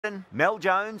Mel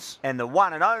Jones and the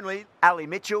one and only Ali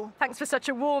Mitchell. Thanks for such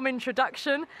a warm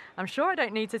introduction. I'm sure I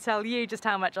don't need to tell you just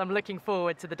how much I'm looking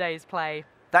forward to the day's play.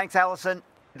 Thanks, Alison.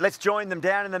 Let's join them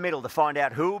down in the middle to find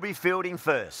out who will be fielding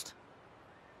first.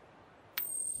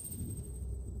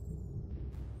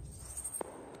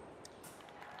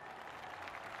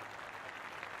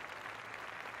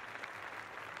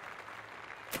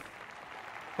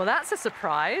 Well, that's a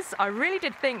surprise. I really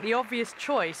did think the obvious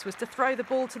choice was to throw the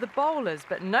ball to the bowlers,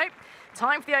 but nope.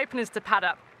 Time for the openers to pad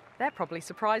up. They're probably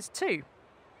surprised too.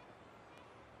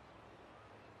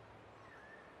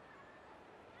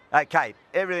 OK,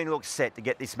 everything looks set to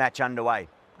get this match underway.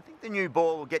 I think the new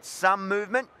ball will get some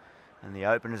movement, and the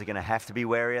openers are going to have to be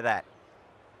wary of that.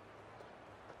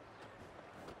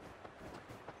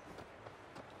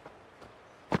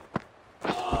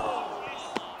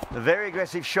 A very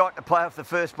aggressive shot to play off the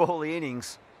first ball of the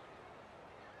innings.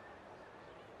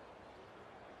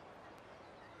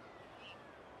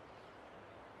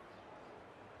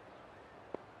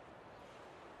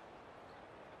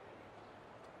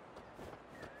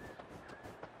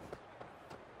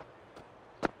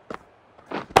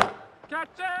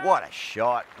 What a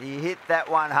shot. He hit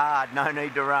that one hard, no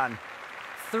need to run.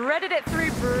 Threaded it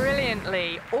through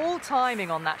brilliantly. All timing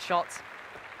on that shot.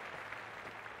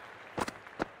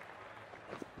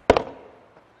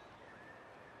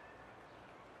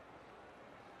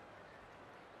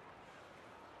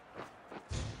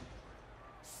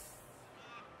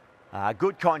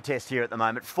 Good contest here at the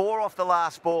moment. 4 off the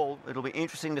last ball. It'll be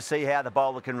interesting to see how the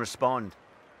bowler can respond.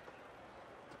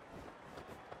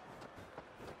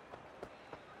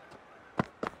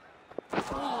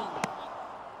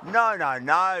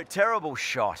 No. Terrible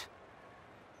shot.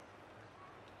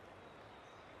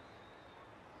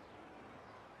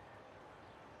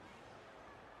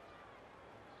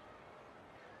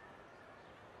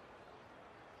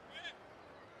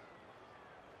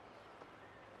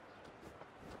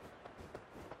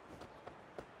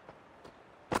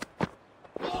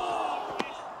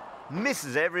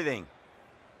 Misses everything.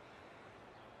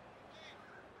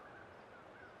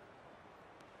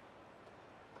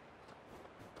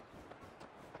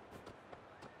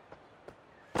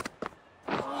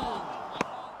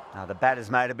 Now the batter's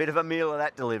made a bit of a meal of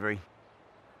that delivery.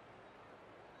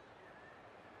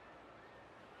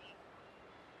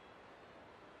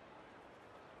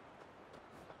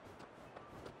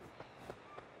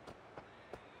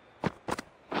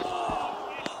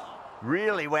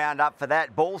 Really wound up for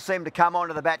that. Ball seemed to come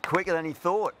onto the bat quicker than he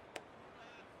thought.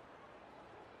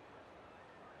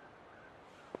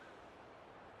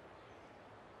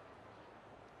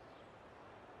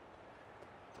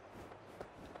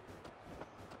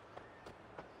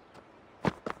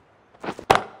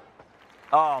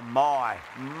 Oh my,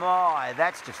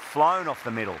 that's just flown off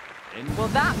the middle. Well,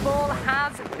 that ball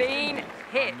has been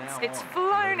hit. It's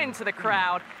flown into the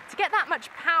crowd. To get that much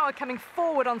power coming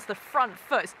forward onto the front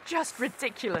foot is just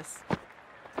ridiculous.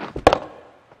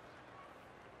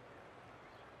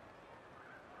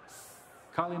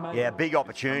 Yeah, big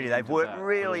opportunity. They've worked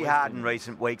really hard in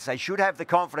recent weeks. They should have the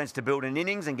confidence to build an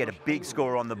innings and get a big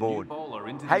score on the board.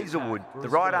 Hazelwood, the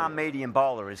right-arm medium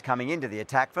bowler, is coming into the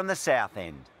attack from the south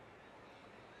end.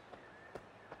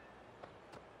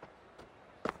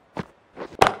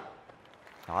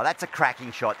 Oh, that's a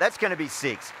cracking shot. That's going to be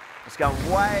 6. It's going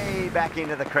way back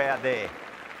into the crowd there.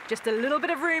 Just a little bit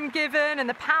of room given and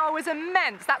the power was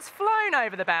immense. That's flown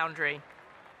over the boundary.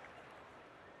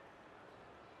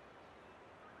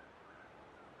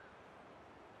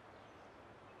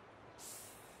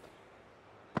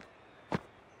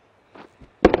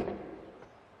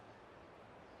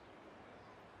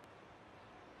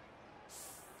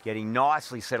 Getting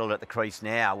nicely settled at the crease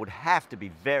now. Would have to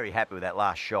be very happy with that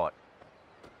last shot.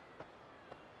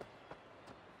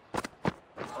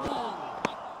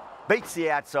 Beats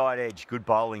the outside edge. Good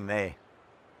bowling there.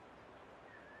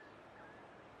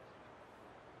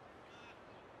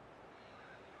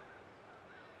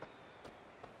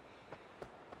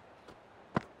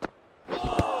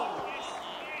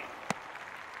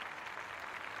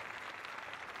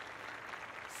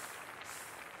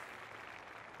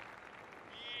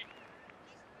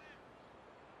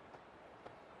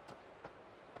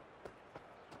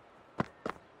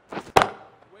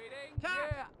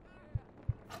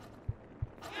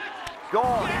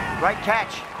 Gone. Great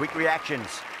catch. Quick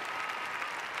reactions.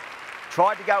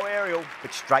 Tried to go aerial,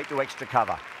 but straight to extra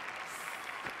cover.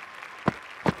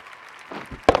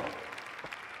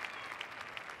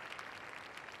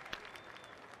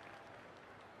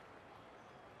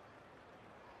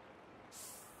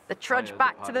 The trudge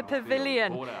back to the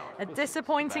pavilion. A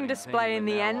disappointing display in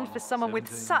the end for someone with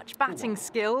such batting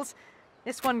skills.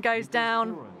 This one goes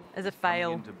down as a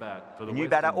fail. The new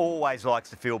batter always likes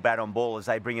to feel bat on ball as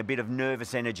they bring a bit of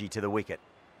nervous energy to the wicket.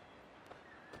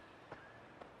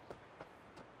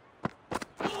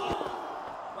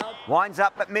 Winds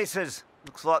up but misses.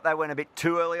 Looks like they went a bit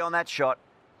too early on that shot.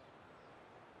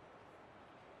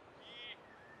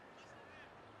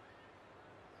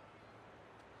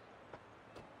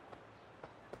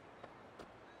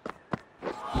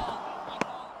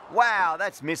 Wow,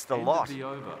 that's missed the lot.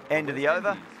 End of the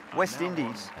over. West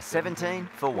Indies are 17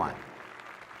 for 1.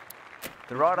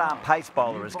 The right-arm pace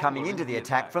bowler is coming into the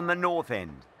attack from the north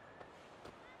end.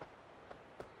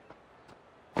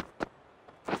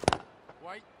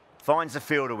 Finds the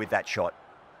fielder with that shot.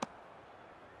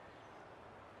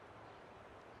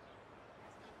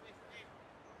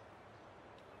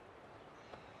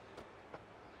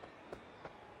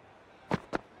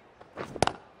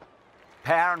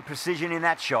 Power and precision in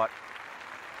that shot.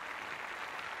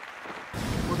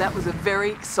 Well, that was a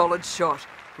very solid shot.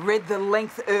 Read the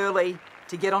length early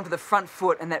to get onto the front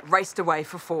foot, and that raced away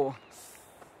for 4.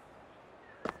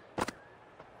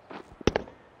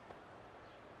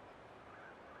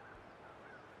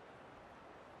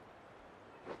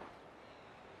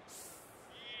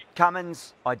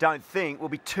 Cummins, I don't think, will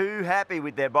be too happy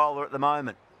with their bowler at the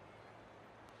moment.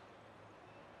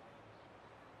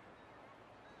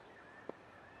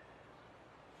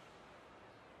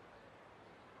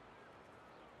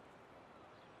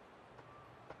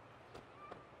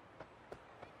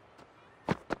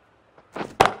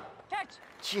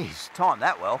 Jeez, timed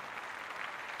that well.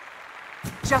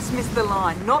 Just missed the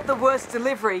line. Not the worst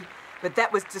delivery, but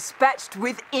that was dispatched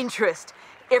with interest.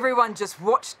 Everyone just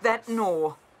watched that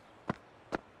gnaw.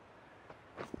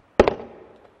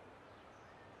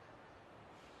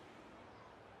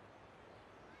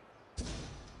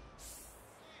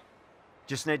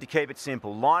 Just need to keep it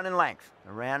simple. Line and length,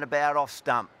 around about off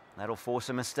stump. That'll force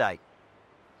a mistake.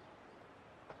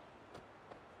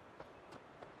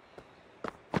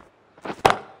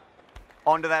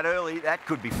 Onto that early, that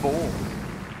could be 4.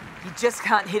 You just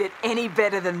can't hit it any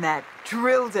better than that.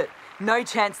 Drilled it. No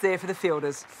chance there for the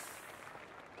fielders.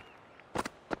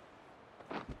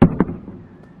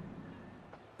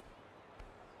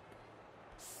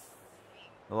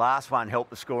 The last one helped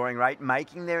the scoring rate,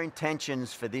 making their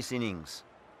intentions for this innings.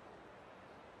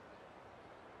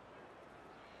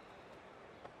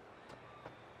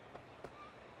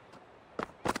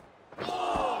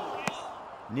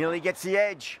 Nearly gets the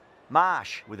edge.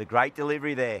 Marsh with a great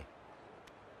delivery there.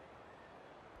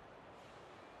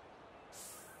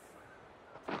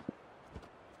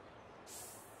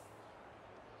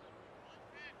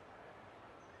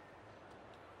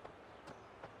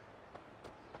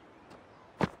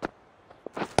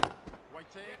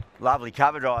 Lovely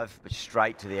cover drive, but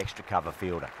straight to the extra cover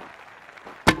fielder.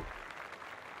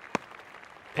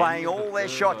 Playing all their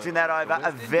shots in that over,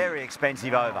 a very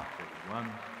expensive over.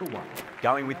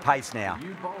 Going with pace now.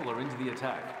 New bowler into the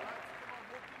attack.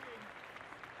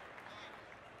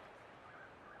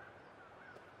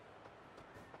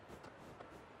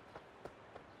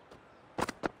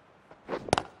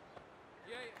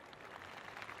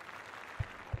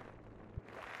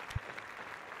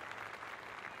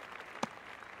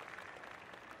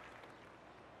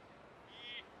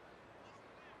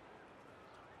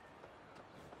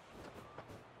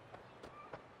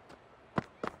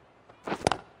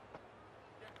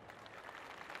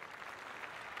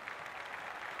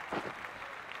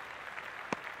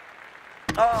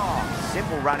 Oh,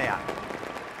 simple run out.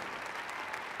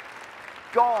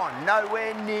 Gone,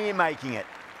 nowhere near making it.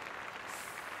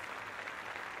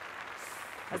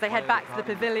 As they head back to the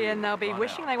pavilion, they'll be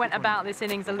wishing they went about this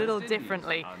innings a little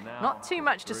differently. Not too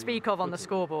much to speak of on the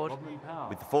scoreboard.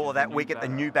 With the fall of that wicket, the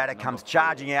new batter comes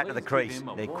charging out to the crease.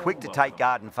 They're quick to take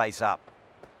guard and face up.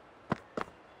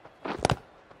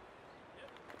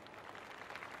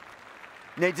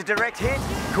 Needs a direct hit.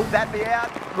 Could that be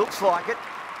out? Looks like it.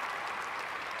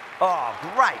 Oh,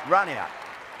 great run out.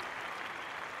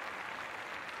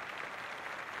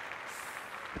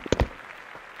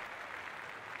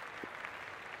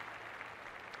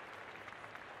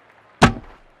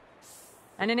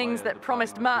 An innings that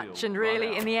promised much and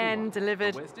really, in the end,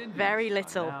 delivered very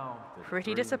little.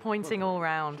 Pretty disappointing all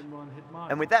round.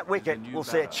 And with that wicket, we'll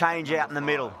see a change out in the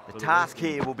middle. The task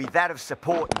here will be that of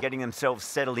support and getting themselves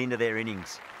settled into their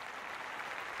innings.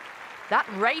 That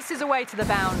races away to the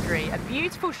boundary. A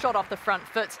beautiful shot off the front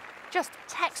foot. Just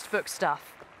textbook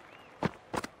stuff.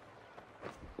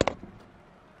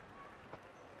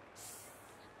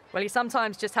 Well, you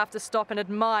sometimes just have to stop and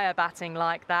admire batting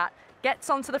like that. Gets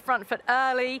onto the front foot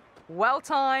early,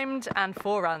 well-timed, and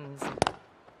 4 runs.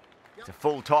 It's a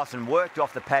full toss and worked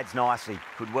off the pads nicely.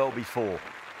 Could well be 4.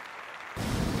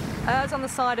 Errs on the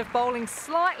side of bowling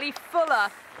slightly fuller,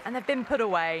 and they've been put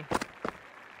away.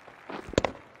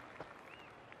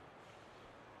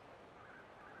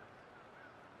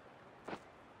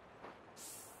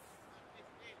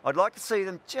 I'd like to see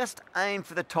them just aim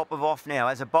for the top of off now.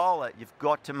 As a bowler, you've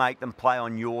got to make them play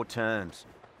on your terms.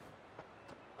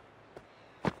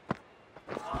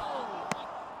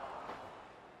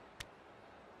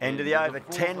 End of the over,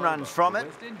 10 runs from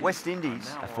it. West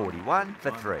Indies are 41 for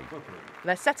 3.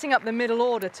 They're setting up the middle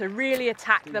order to really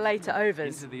attack the later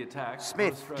overs.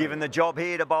 Smith given the job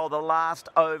here to bowl the last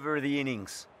over of the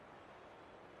innings.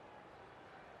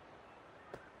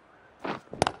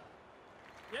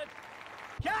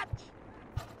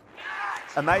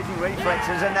 Amazing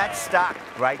reflexes, and that's stuck.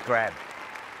 Great grab.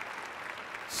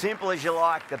 Simple as you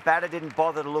like. The batter didn't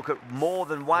bother to look at more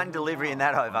than one delivery in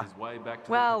that over.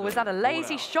 Well, was that a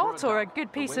lazy shot or a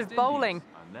good piece of bowling?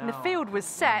 And the field was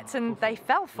set and they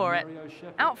fell for it.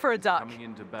 Out for a duck.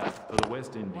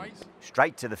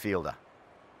 Straight to the fielder.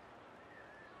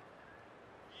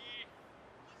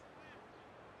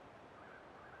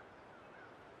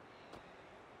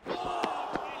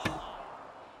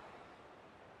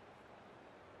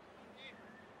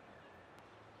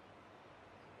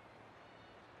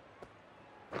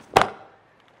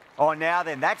 Oh, now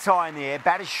then, that's high in the air.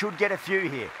 Batters should get a few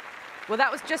here. Well,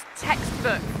 that was just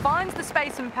textbook. Finds the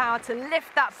space and power to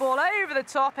lift that ball over the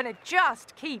top, and it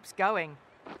just keeps going.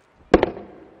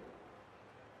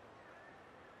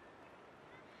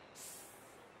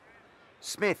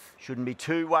 Smith shouldn't be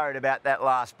too worried about that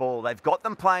last ball. They've got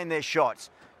them playing their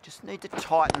shots. Just need to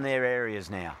tighten their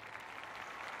areas now.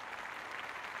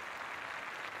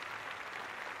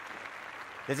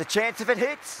 There's a chance if it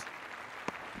hits.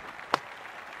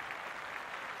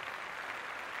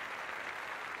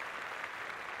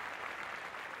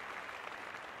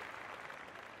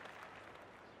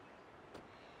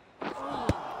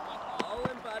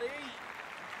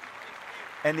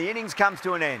 And the innings comes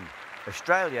to an end.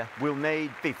 Australia will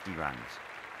need 50 runs.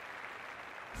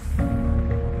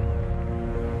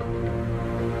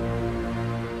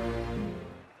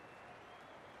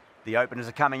 The openers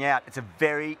are coming out. It's a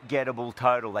very gettable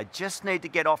total. They just need to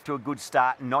get off to a good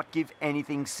start and not give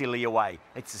anything silly away.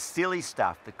 It's the silly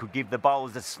stuff that could give the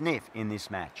bowlers a sniff in this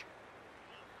match.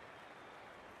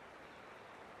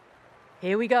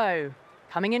 Here we go.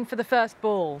 Coming in for the first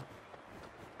ball.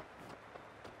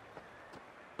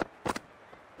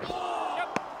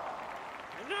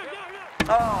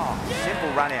 Oh, simple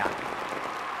run out.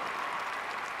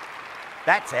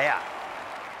 That's out.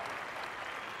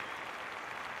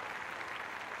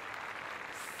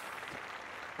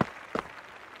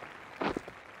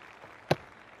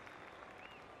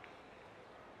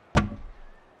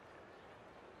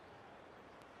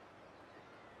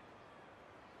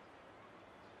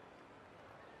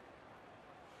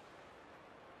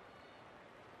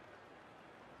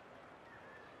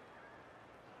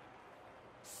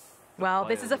 Well,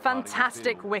 this is a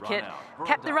fantastic wicket.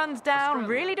 Kept the runs down,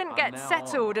 really didn't get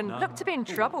settled, and looked to be in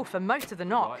trouble for most of the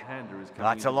knock.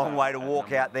 That's a long way to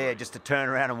walk out there, just to turn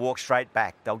around and walk straight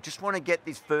back. They'll just want to get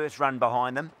this first run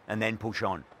behind them and then push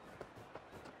on.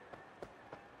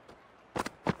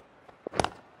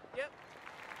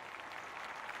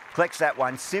 Collects that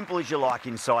one, simple as you like,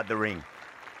 inside the ring.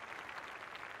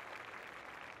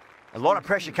 A lot of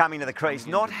pressure coming to the crease.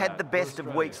 Not had the best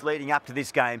of weeks leading up to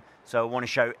this game, so I want to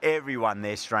show everyone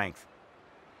their strength.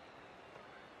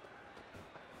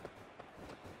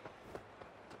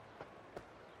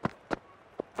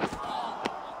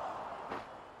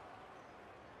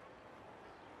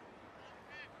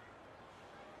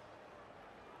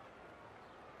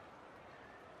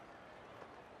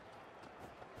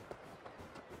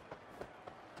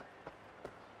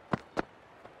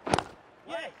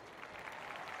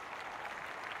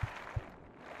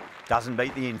 Doesn't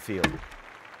beat the infield.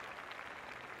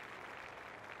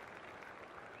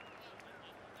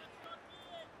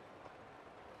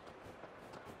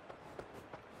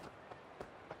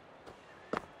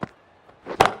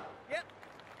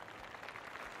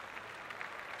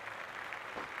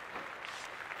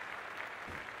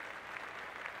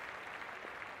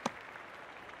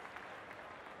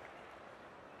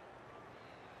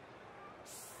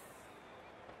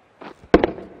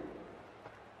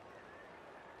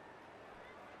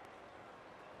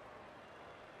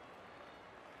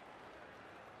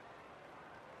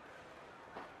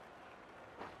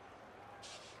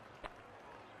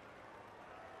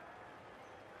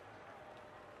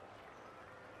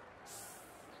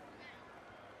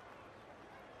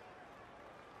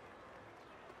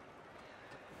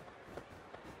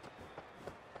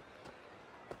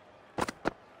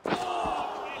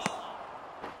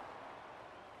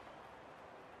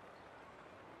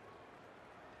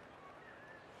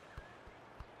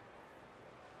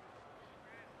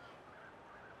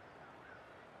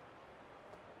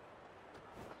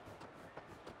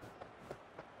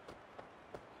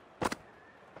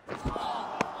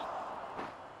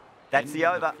 That's the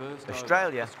over.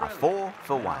 Australia are 4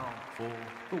 for 1. 4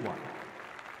 for 1.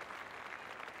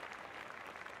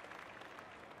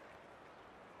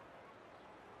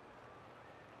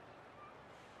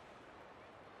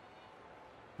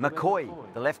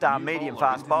 McCoy, the left-arm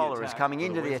medium-fast bowler, is coming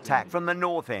into the attack from the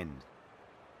north end.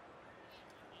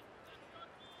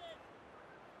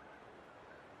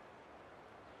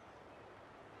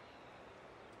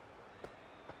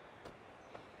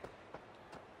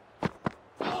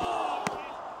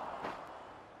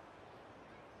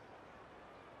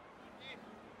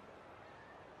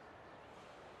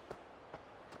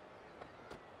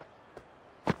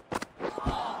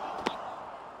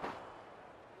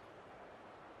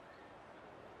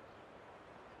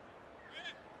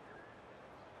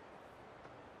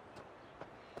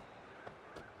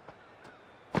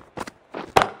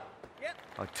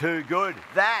 Oh, too good.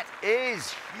 That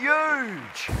is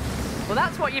huge. Well,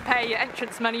 that's what you pay your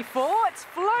entrance money for. It's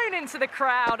flown into the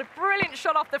crowd. A brilliant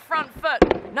shot off the front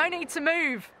foot. No need to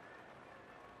move.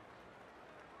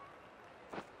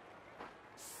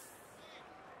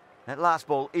 That last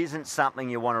ball isn't something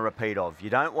you want to repeat of.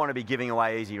 You don't want to be giving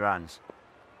away easy runs.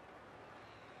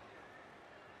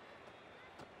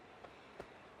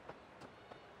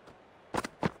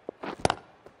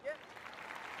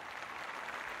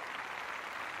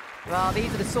 Well,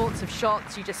 these are the sorts of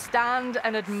shots you just stand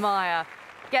and admire.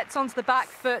 Gets onto the back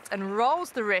foot and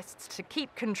rolls the wrists to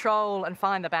keep control and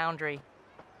find the boundary.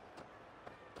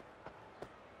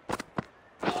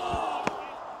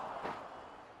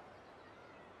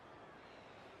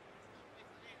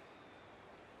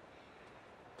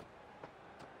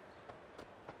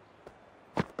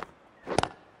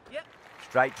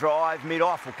 Straight drive,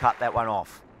 mid-off will cut that one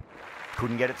off.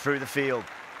 Couldn't get it through the field.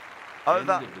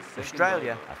 Over.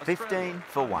 Australia are 15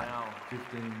 for 1.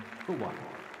 15 for 1.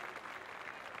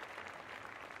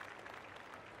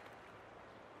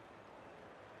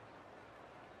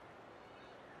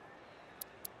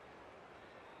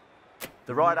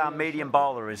 The right-arm medium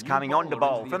bowler is coming on to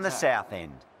bowl from the south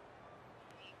end.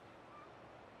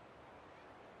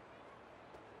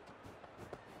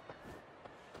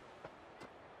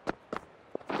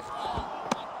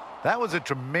 That was a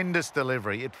tremendous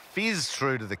delivery. It fizzed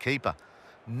through to the keeper.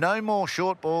 No more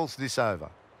short balls this over.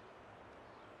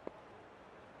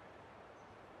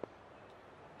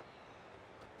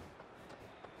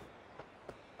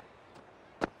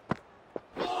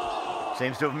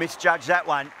 Seems to have misjudged that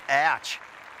one. Ouch.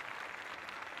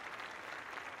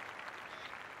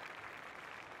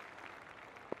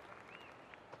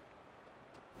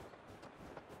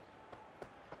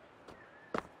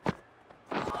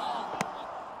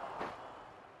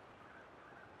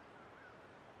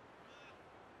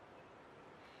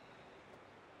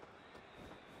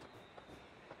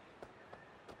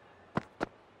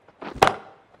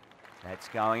 That's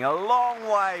going a long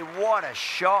way. What a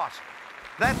shot.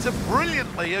 That's a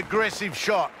brilliantly aggressive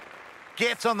shot.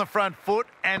 Gets on the front foot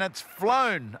and it's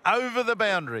flown over the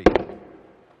boundary.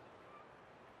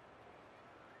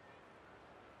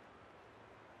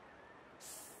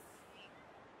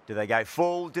 Do they go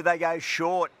full? Do they go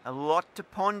short? A lot to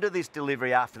ponder this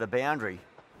delivery after the boundary.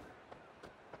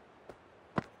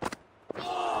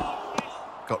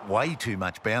 Got way too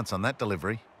much bounce on that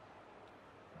delivery.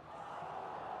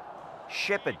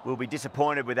 Shepherd will be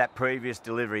disappointed with that previous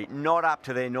delivery. Not up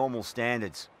to their normal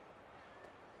standards.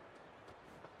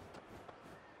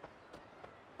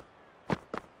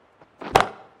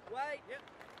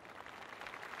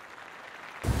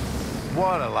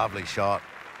 What a lovely shot.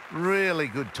 Really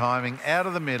good timing, out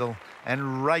of the middle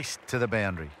and raced to the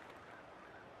boundary.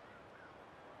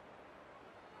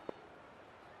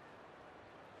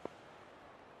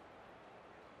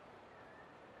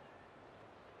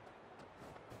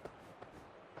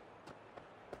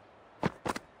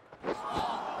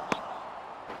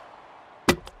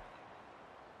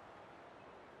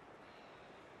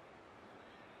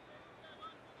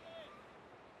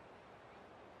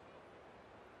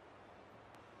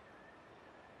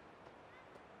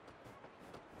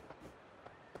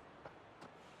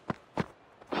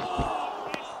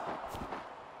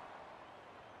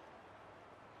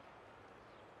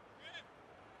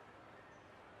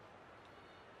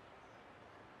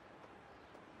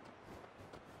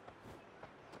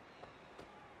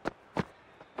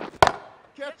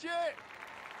 Catch it!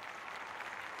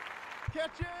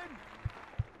 Catch it!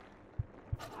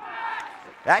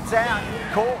 That's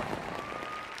out. Caught.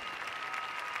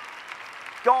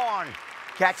 Gone.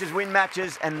 Catches win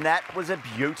matches, and that was a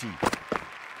beauty.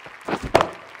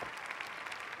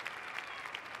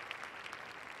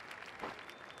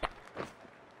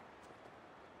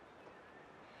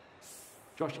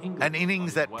 An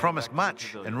innings that promised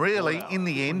much and really, in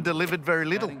the end, delivered very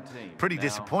little. Pretty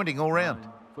disappointing all round.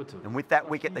 And with that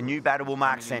wicket, the new batter will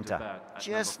mark centre.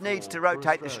 Just needs to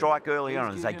rotate the strike early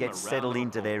on as they get settled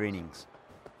into their innings.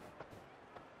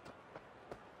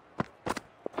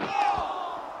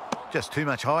 Just too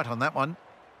much height on that one.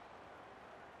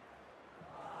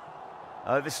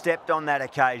 Overstepped on that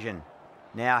occasion.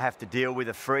 Now have to deal with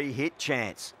a free hit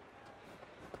chance.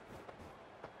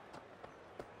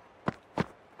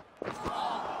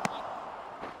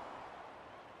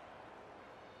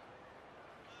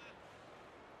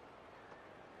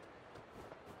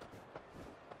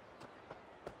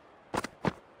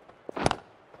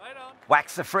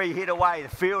 Whacks the free hit away. The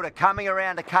fielder coming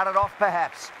around to cut it off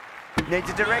perhaps. Needs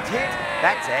a direct hit.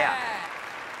 That's out.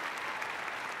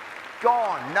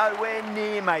 Gone. Nowhere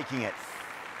near making it.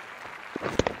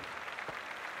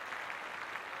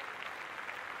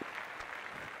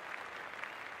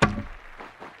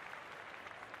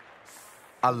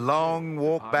 A long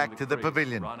walk back to the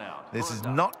pavilion. This has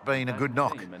not been a good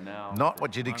knock. Not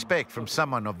what you'd expect from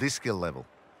someone of this skill level.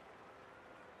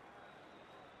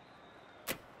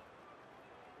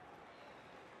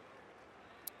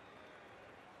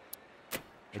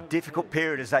 A difficult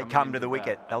period as they come to the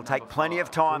wicket. They'll take plenty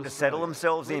of time to settle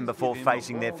themselves in before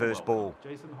facing their first ball.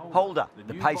 Holder,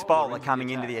 the pace bowler coming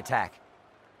into the attack.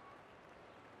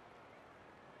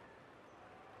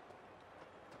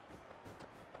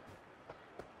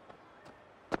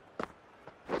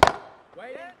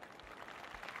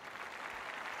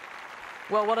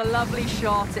 Well, what a lovely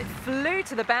shot. It flew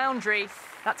to the boundary.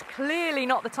 That's clearly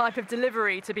not the type of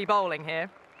delivery to be bowling here.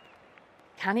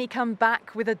 Can he come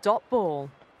back with a dot ball?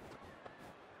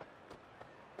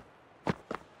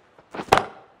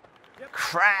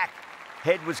 Crack!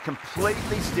 Head was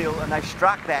completely still and they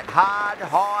struck that hard,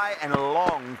 high and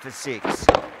long for six.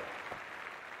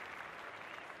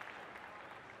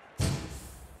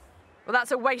 Well,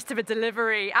 that's a waste of a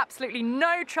delivery. Absolutely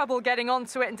no trouble getting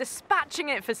onto it and dispatching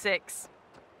it for six.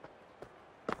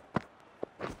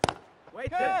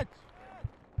 Good.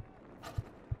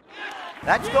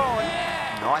 That's gone.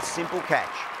 Nice simple catch.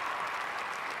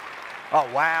 Oh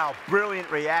wow, brilliant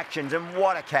reactions and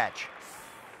what a catch.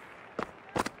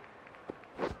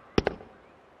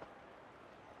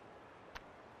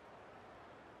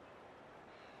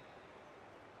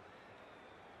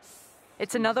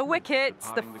 It's another wicket,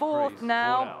 the fourth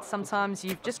now. Sometimes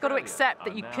you've just got to accept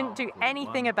that you couldn't do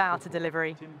anything about a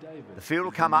delivery. The field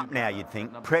will come up now, you'd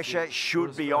think. Pressure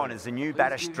should be on as the new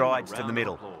batter strides to the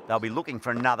middle. They'll be looking for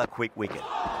another quick wicket.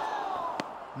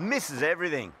 Misses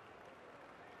everything.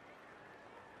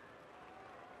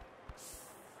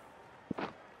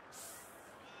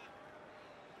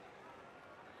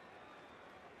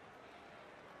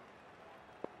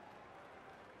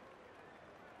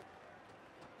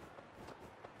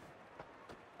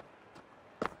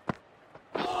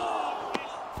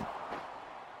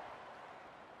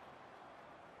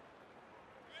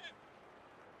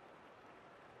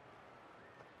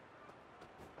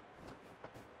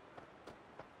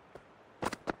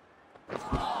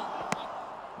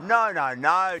 No, no,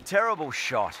 no. Terrible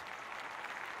shot.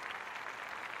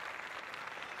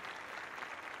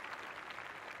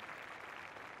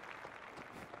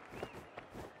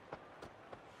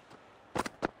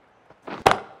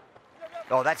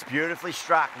 Oh, that's beautifully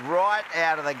struck. Right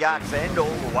out of the guts and all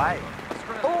the way.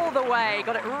 All the way.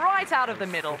 Got it right out of the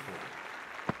middle.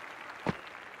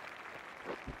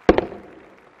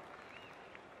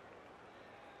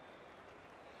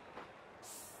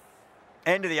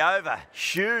 End of the over.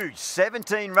 Huge.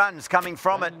 17 runs coming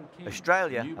from it.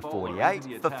 Australia are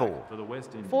 48 for 4.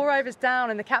 4 overs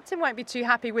down and the captain won't be too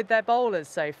happy with their bowlers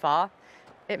so far.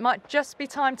 It might just be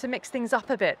time to mix things up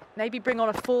a bit. Maybe bring on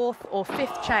a 4th or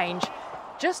 5th change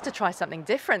just to try something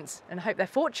different and hope their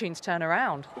fortunes turn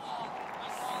around.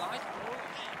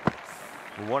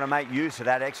 We'll want to make use of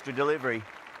that extra delivery.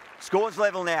 Scores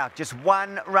level now. Just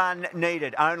 1 run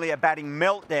needed. Only a batting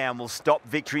meltdown will stop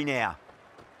victory now.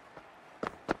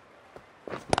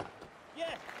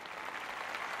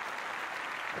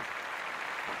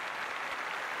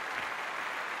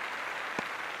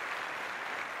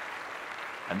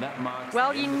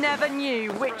 Well, you never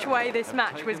knew which way this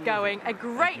match was going. A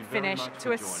great finish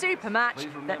to a super match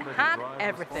that had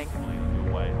everything.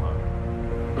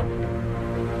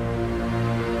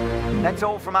 That's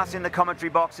all from us in the commentary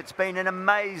box. It's been an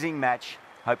amazing match.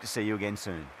 Hope to see you again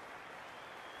soon.